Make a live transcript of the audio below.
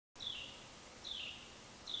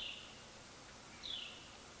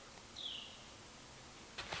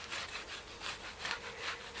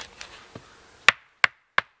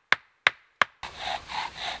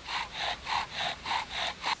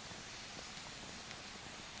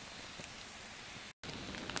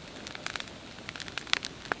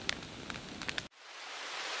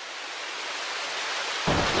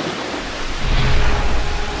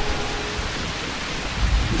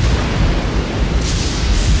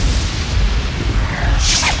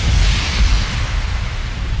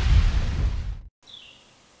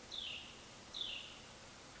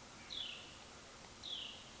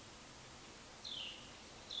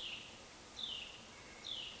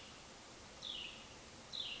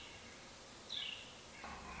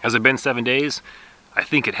Has it been 7 days? I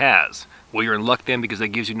think it has. Well, you're in luck then, because that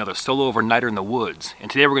gives you another solo overnighter in the woods. And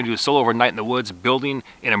today we're going to do a solo overnight in the woods building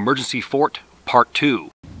an emergency fort, part 2.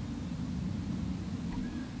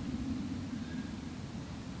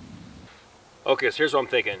 Okay, so here's what I'm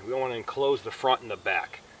thinking. We want to enclose the front and the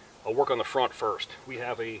back. I'll work on the front first. We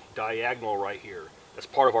have a diagonal right here. That's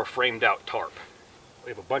part of our framed out tarp. We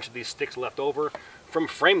have a bunch of these sticks left over from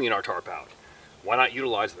framing our tarp out. Why not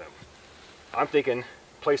utilize them? I'm thinking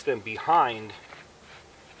place them behind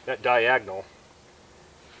that diagonal,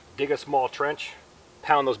 dig a small trench,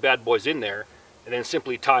 pound those bad boys in there, and then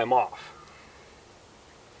simply tie them off.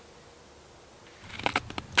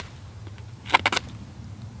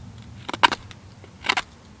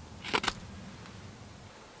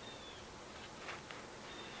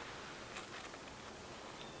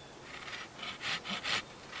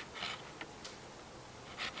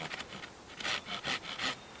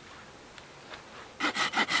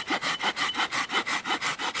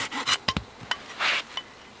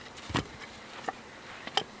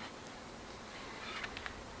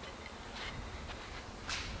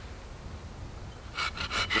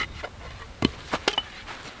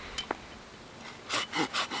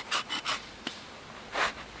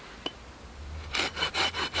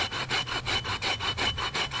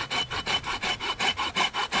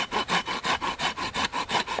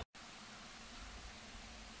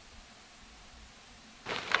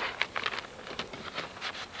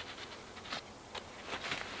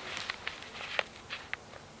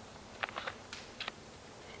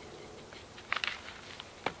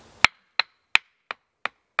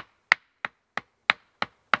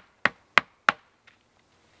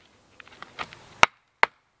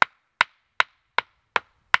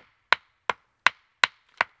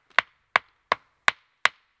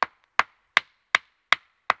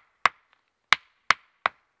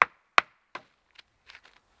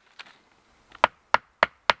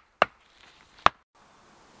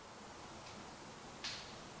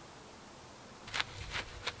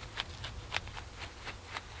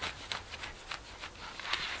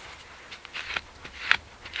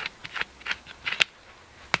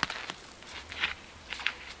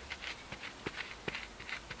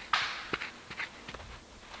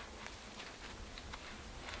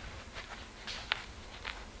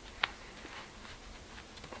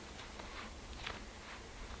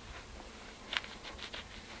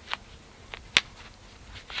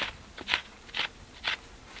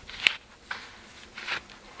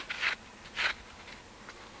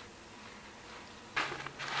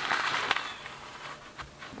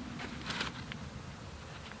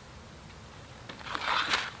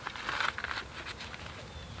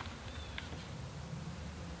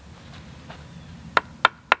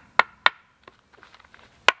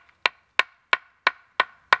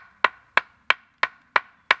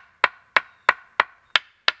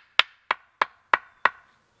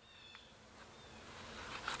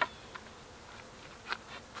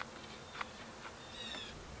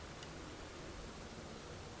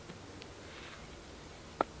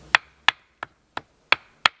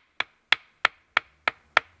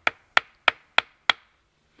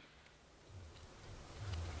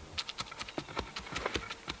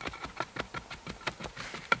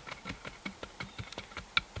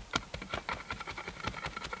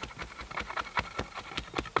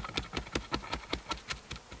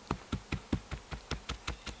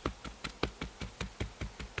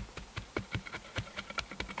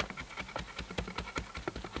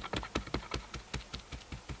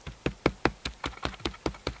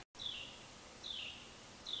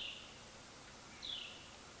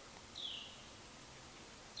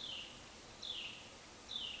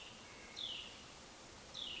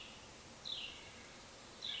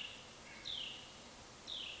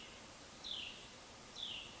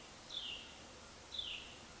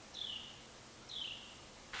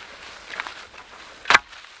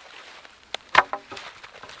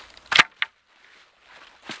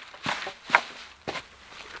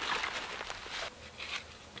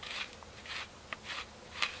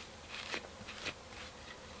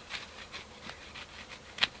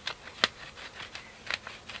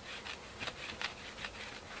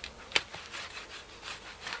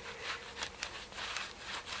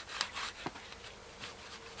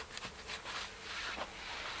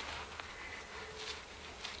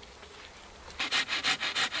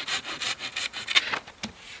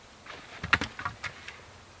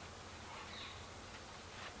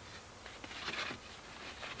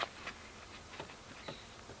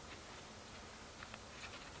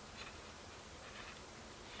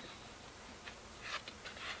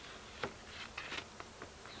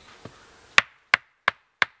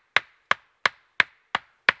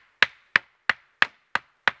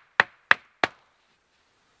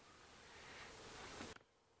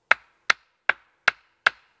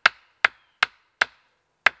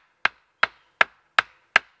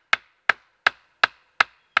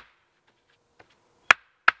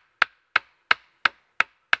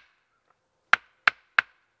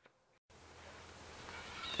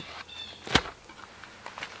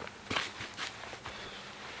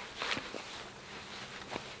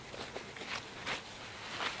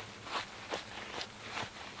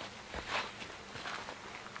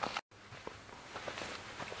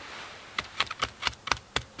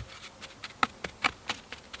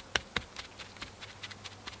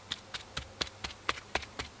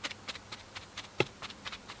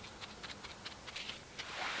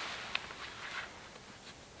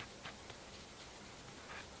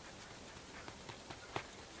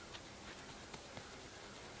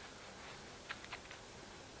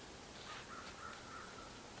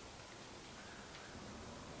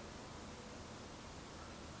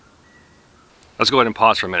 Let's go ahead and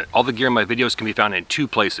pause for a minute. All the gear in my videos can be found in 2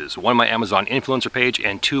 places. One, my Amazon influencer page,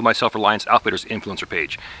 and 2, my Self-Reliance Outfitters influencer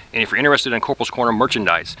page. And if you're interested in Corporal's Corner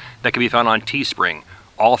merchandise, that can be found on Teespring.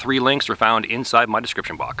 All 3 links are found inside my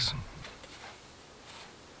description box.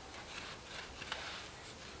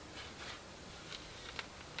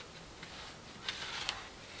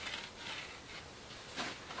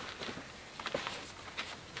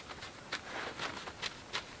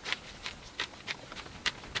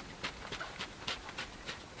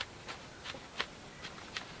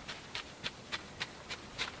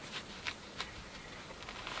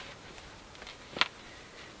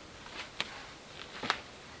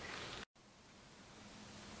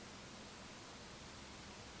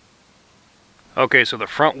 Okay, so the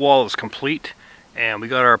front wall is complete and we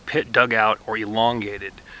got our pit dug out or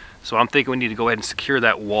elongated. So I'm thinking we need to go ahead and secure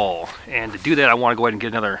that wall. And to do that, I want to go ahead and get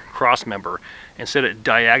another cross member and set it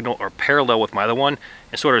diagonal or parallel with my other one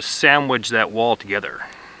and sort of sandwich that wall together.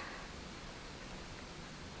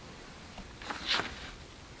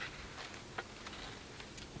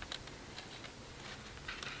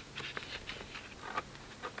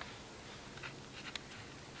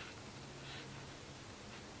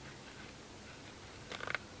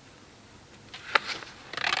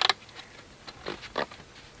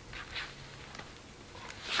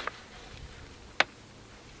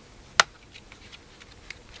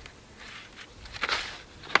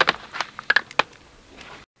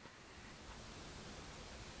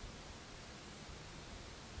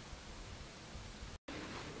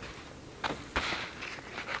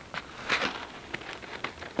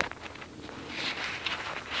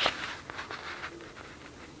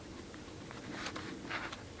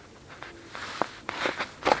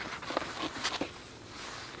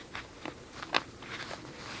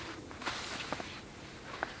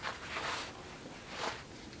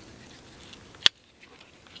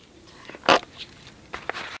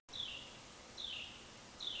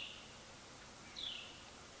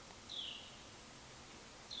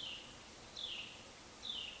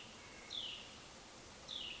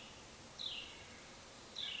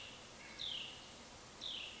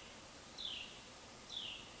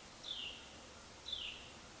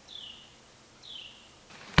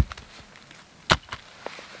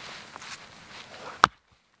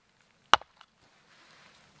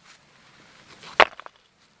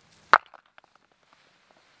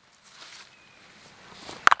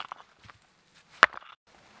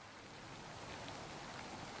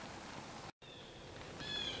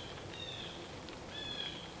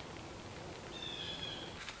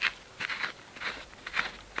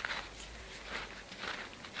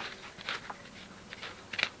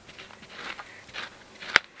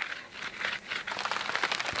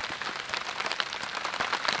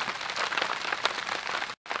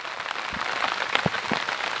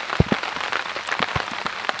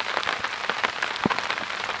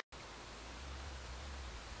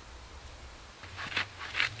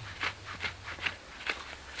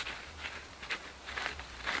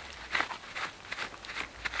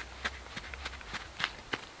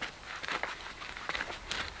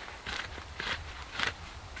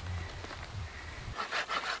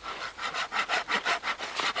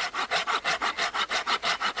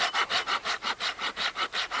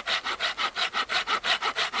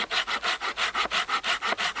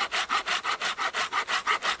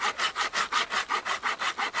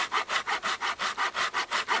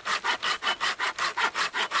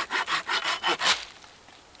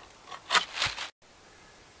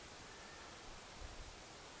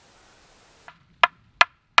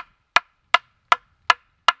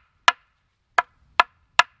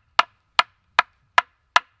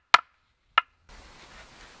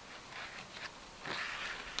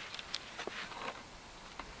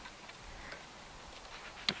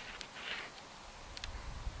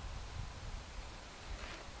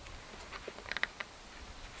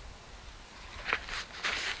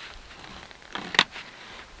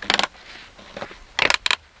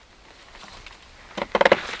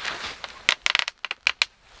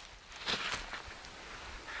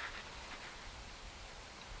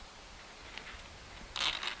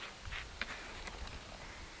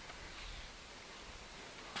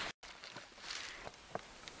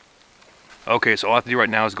 Okay, so all I have to do right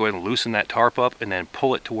now is go ahead and loosen that tarp up and then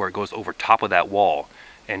pull it to where it goes over top of that wall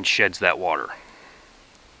and sheds that water.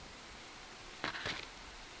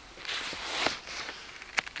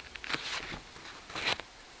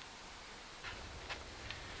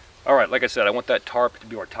 Alright, like I said, I want that tarp to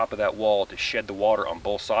be on top of that wall to shed the water on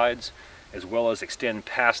both sides, as well as extend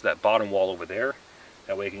past that bottom wall over there.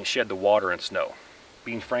 That way it can shed the water and snow.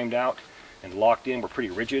 Being framed out and locked in, we're pretty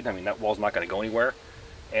rigid. I mean, that wall's not going to go anywhere,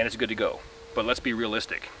 and it's good to go. but let's be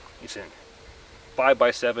realistic. It's in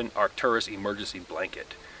 5x7 Arcturus emergency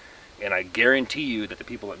blanket. And I guarantee you that the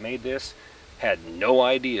people that made this had no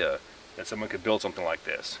idea that someone could build something like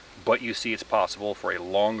this. But you see it's possible for a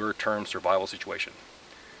longer term survival situation.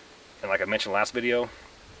 And like I mentioned last video,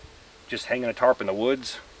 just hanging a tarp in the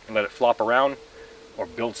woods and let it flop around, or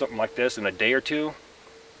build something like this in a day or two,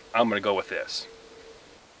 I'm going to go with this.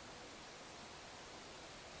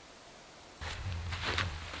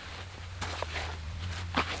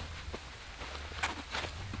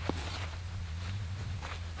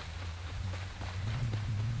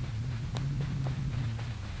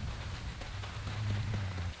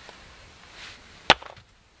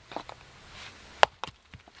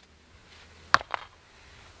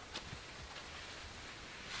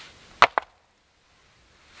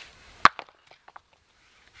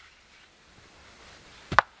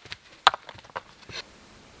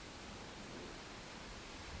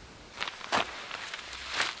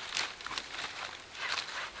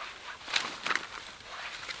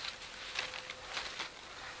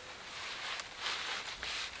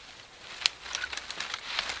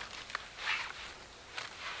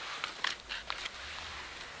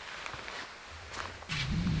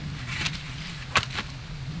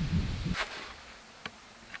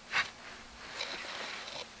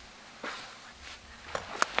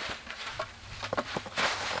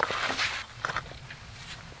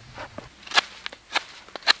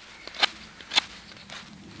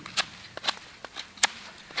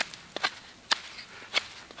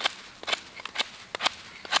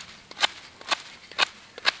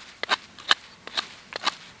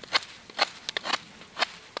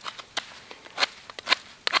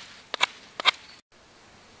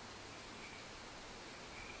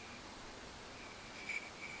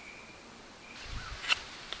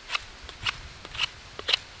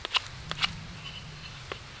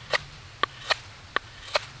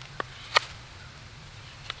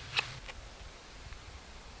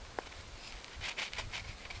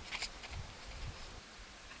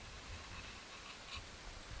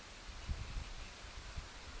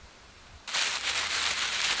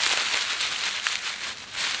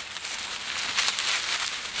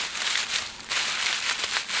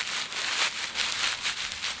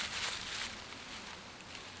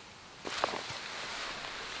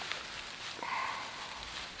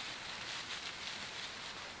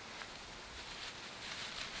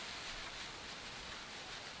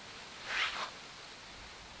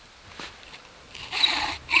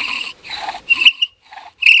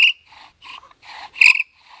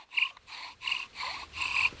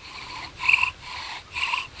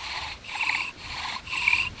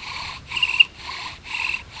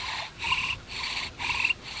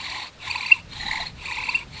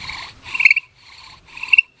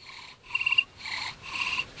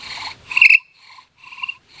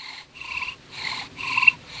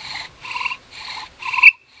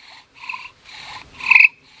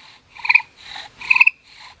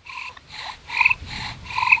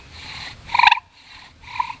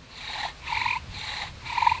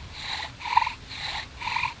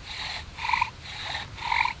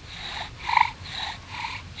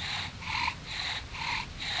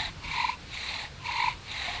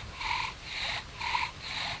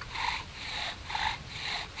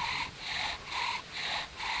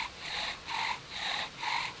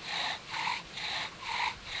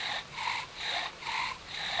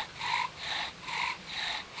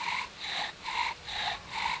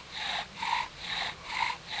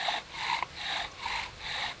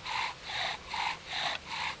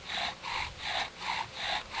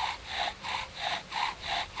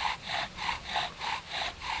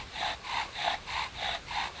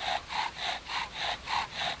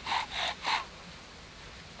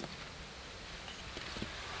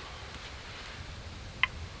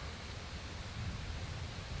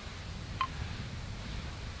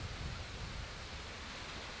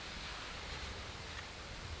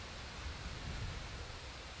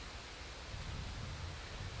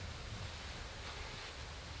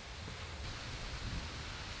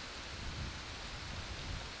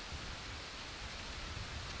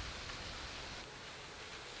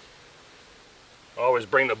 Always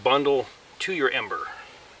bring the bundle to your ember.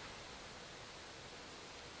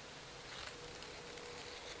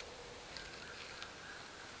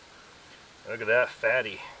 Look at that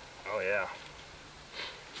fatty. Oh yeah.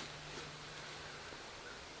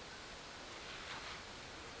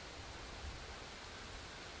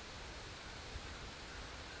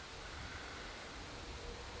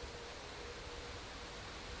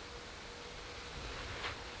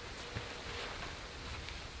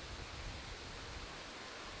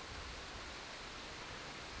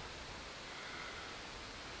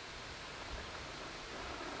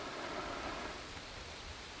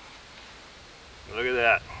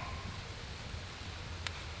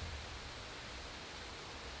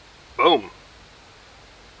 Boom.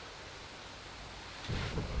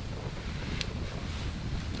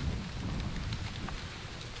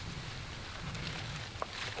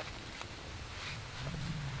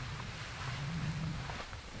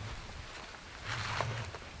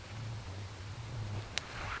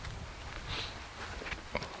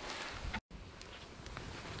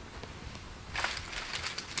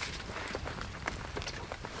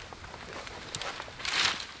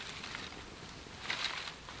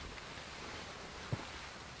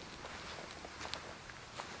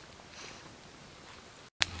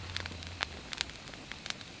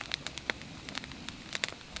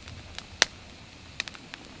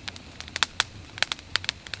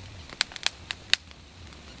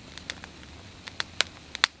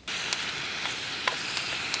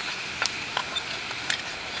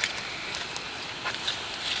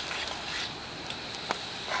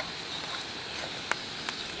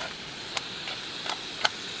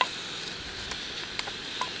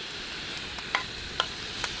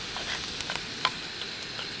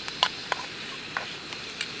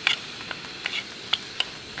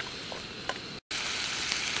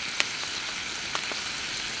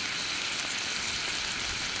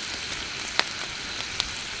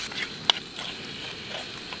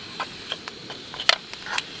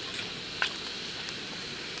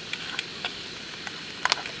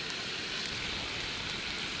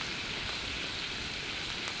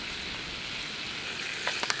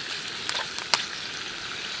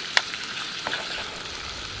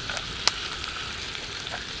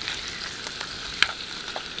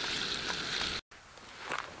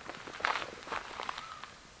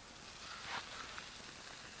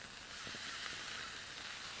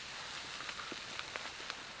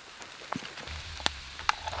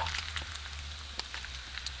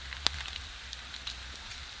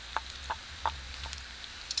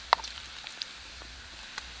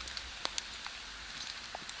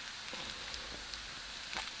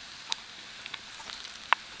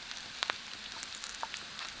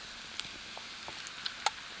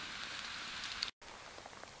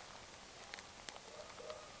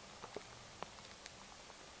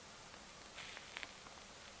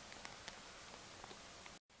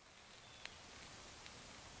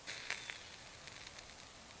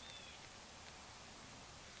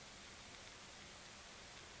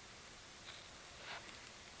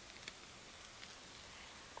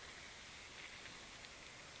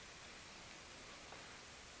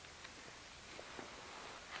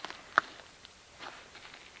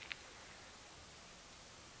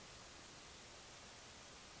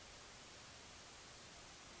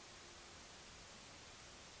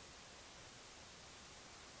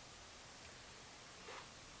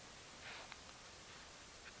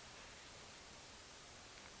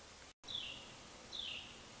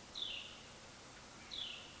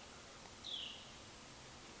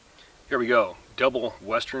 Here we go, double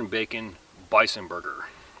Western bacon bison burger.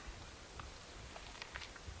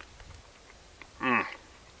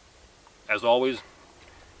 As always,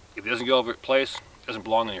 if it doesn't go over place, it doesn't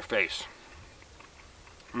belong on your face.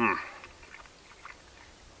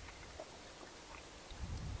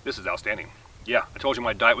 This is outstanding. Yeah, I told you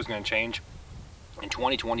my diet was going to change in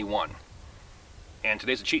 2021, and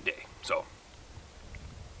today's a cheat day, so.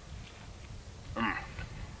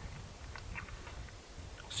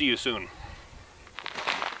 See you soon.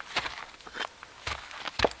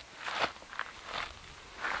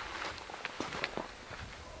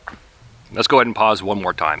 Let's go ahead and pause one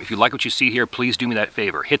more time. If you like what you see here, please do me that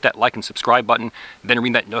favor. Hit that like and subscribe button, then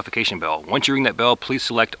ring that notification bell. Once you ring that bell, please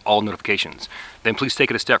select all notifications. Then please take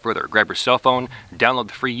it a step further. Grab your cell phone, download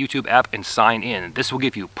the free YouTube app, and sign in. This will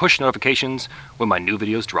give you push notifications when my new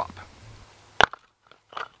videos drop.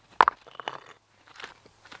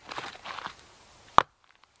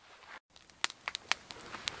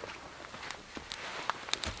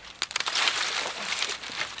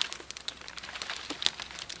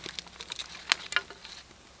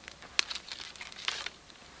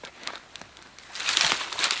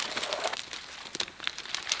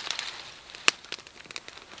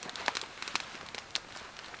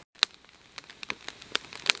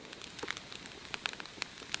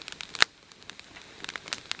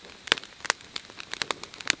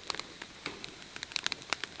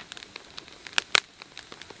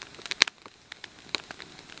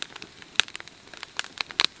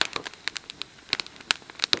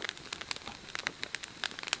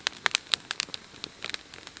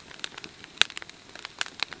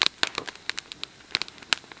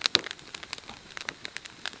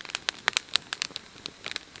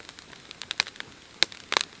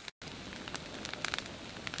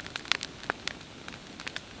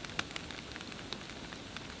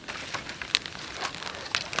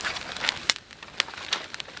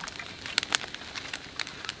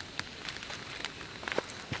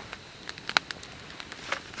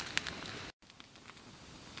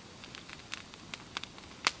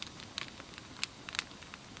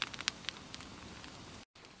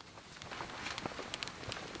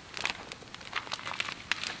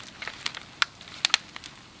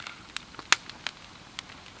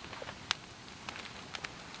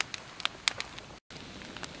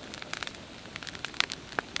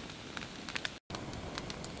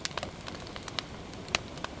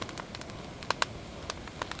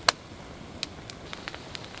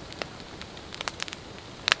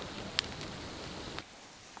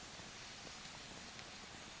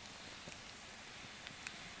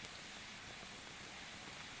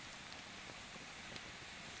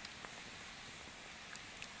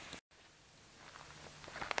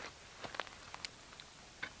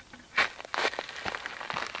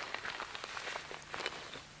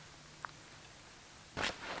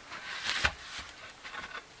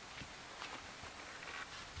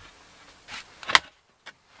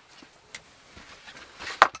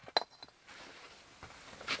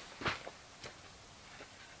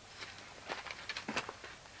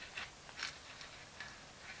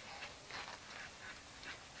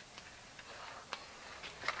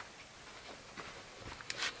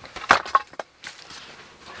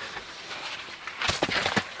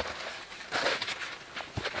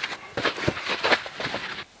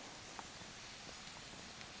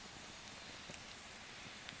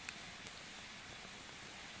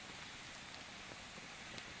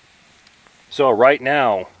 So right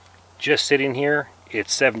now, just sitting here,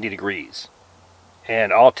 it's 70 degrees.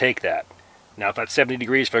 And I'll take that. Now if that's 70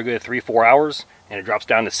 degrees for a good 3-4 hours, and it drops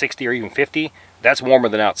down to 60 or even 50, that's warmer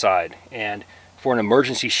than outside. And for an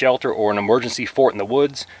emergency shelter or an emergency fort in the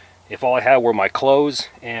woods, if all I had were my clothes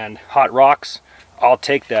and hot rocks, I'll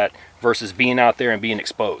take that versus being out there and being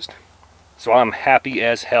exposed. So I'm happy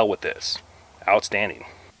as hell with this. Outstanding.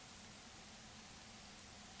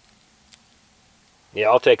 Yeah,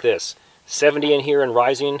 I'll take this. 70 in here and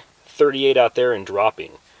rising, 38 out there and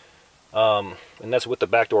dropping. And that's with the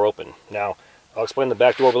back door open. Now, I'll explain the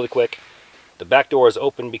back door really quick. The back door is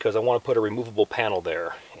open because I want to put a removable panel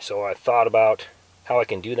there. So I thought about how I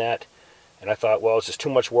can do that. And I thought, well, it's just too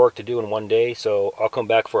much work to do in one day. So I'll come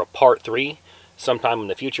back for a part 3 sometime in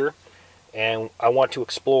the future. And I want to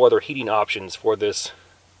explore other heating options for this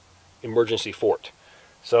emergency fort.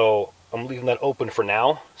 So I'm leaving that open for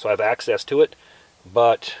now, so I have access to it.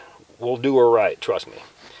 But we'll do her right, trust me.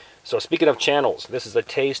 So speaking of channels, this is a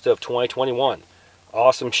taste of 2021.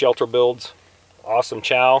 Awesome shelter builds, awesome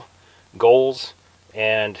chow, goals,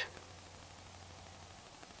 and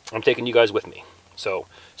I'm taking you guys with me. So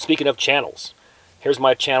speaking of channels, here's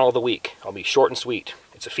my channel of the week. I'll be short and sweet.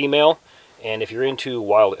 It's a female, and if you're into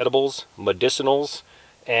wild edibles, medicinals,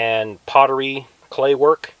 and pottery, clay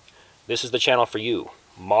work, this is the channel for you.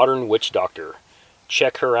 Modern Witch Doctor.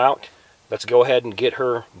 Check her out. Let's go ahead and get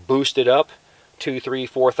her boosted up. 2, 3,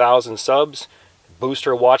 4,000 subs. Boost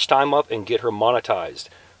her watch time up and get her monetized.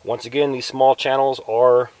 Once again, these small channels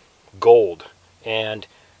are gold. And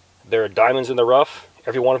they're diamonds in the rough.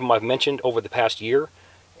 Every one of them I've mentioned over the past year.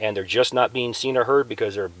 And they're just not being seen or heard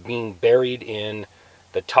because they're being buried in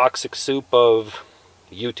the toxic soup of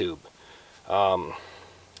YouTube.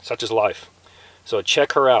 Such is life. So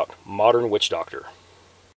check her out. Modern Witch Doctor.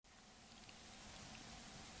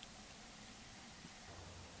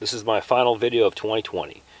 This is my final video of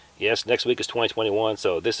 2020. Yes, next week is 2021,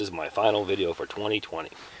 so this is my final video for 2020.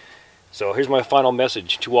 So here's my final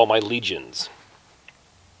message to all my legions.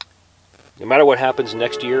 No matter what happens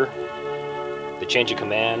next year, the change of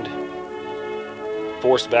command,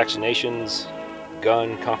 forced vaccinations,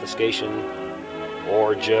 gun confiscation,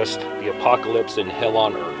 or just the apocalypse and hell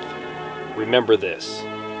on earth, remember this.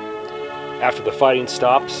 After the fighting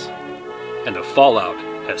stops and the fallout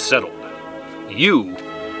has settled, you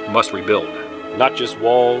must rebuild. Not just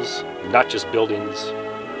walls, not just buildings,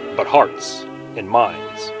 but hearts and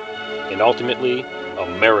minds, and ultimately,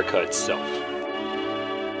 America itself.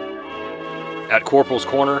 At Corporal's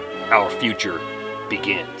Corner, our future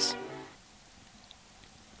begins.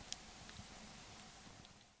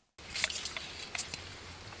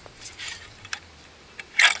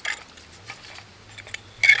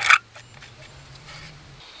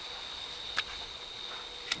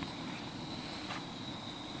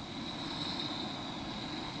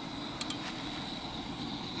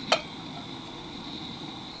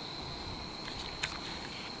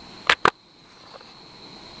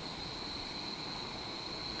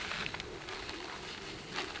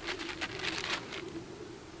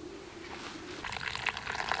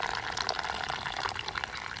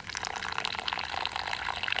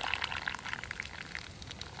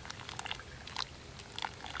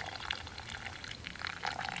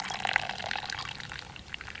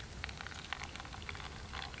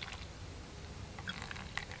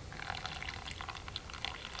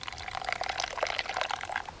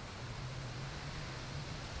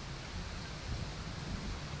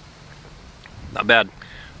 Not bad.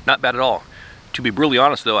 Not bad at all. To be brutally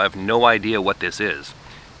honest though, I have no idea what this is.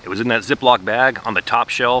 It was in that Ziploc bag on the top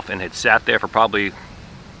shelf and had sat there for probably a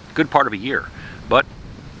good part of a year. But,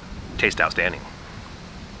 tastes outstanding.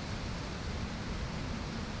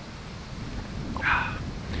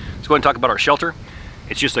 Let's go ahead and talk about our shelter.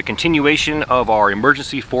 It's just a continuation of our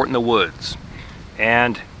emergency fort in the woods.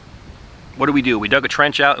 And what do? We dug a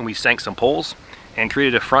trench out and we sank some poles and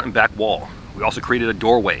created a front and back wall. We also created a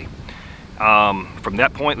doorway. From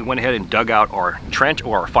that point, we went ahead and dug out our trench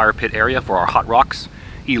or our fire pit area for our hot rocks,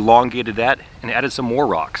 elongated that, and added some more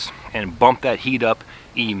rocks, and bumped that heat up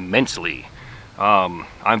immensely.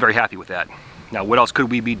 I'm very happy with that. Now, what else could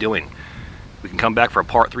we be doing? We can come back for a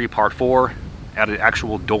part 3, part 4, add an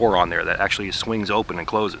actual door on there that actually swings open and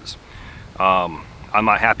closes. I'm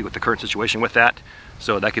not happy with the current situation with that,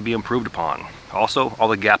 so that could be improved upon. Also, all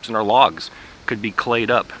the gaps in our logs could be clayed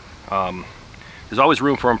up. There's always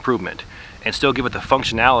room for improvement, and still give it the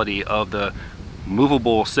functionality of the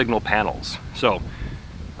movable signal panels. So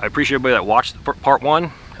I appreciate everybody that watched part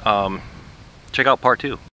 1. Check out part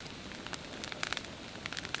 2.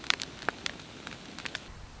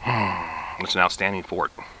 It's an outstanding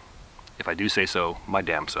fort. If I do say so, my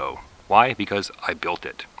damn so. Why? Because I built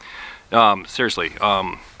it. Seriously,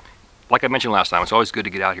 like I mentioned last time, it's always good to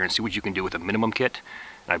get out here and see what you can do with a minimum kit.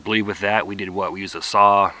 And I believe with that, we did what? We used a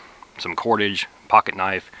saw, some cordage, pocket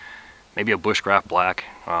knife, maybe a bushcraft black,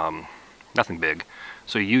 nothing big.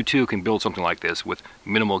 So you too can build something like this with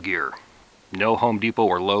minimal gear. No Home Depot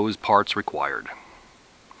or Lowe's parts required.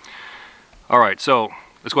 Alright, so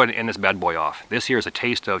let's go ahead and end this bad boy off. This here is a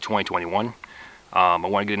taste of 2021. I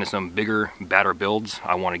want to get into some bigger, badder builds.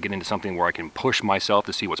 I want to get into something where I can push myself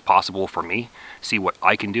to see what's possible for me, see what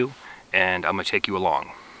I can do, and I'm going to take you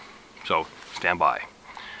along. So stand by.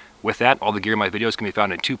 With that, all the gear in my videos can be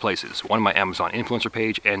found in 2 places. 1, my Amazon influencer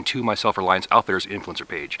page, and 2, my Self-Reliance Outfitters influencer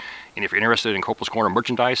page. And if you're interested in Corporal's Corner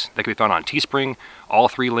merchandise, that can be found on Teespring. All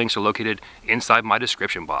 3 links are located inside my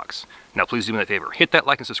description box. Now please do me that favor. Hit that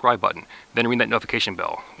like and subscribe button, then ring that notification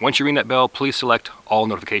bell. Once you ring that bell, please select all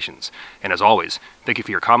notifications. And as always, thank you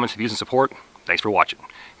for your comments, views, and support. Thanks for watching.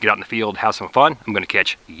 Get out in the field, have some fun. I'm going to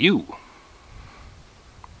catch you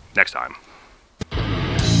next time.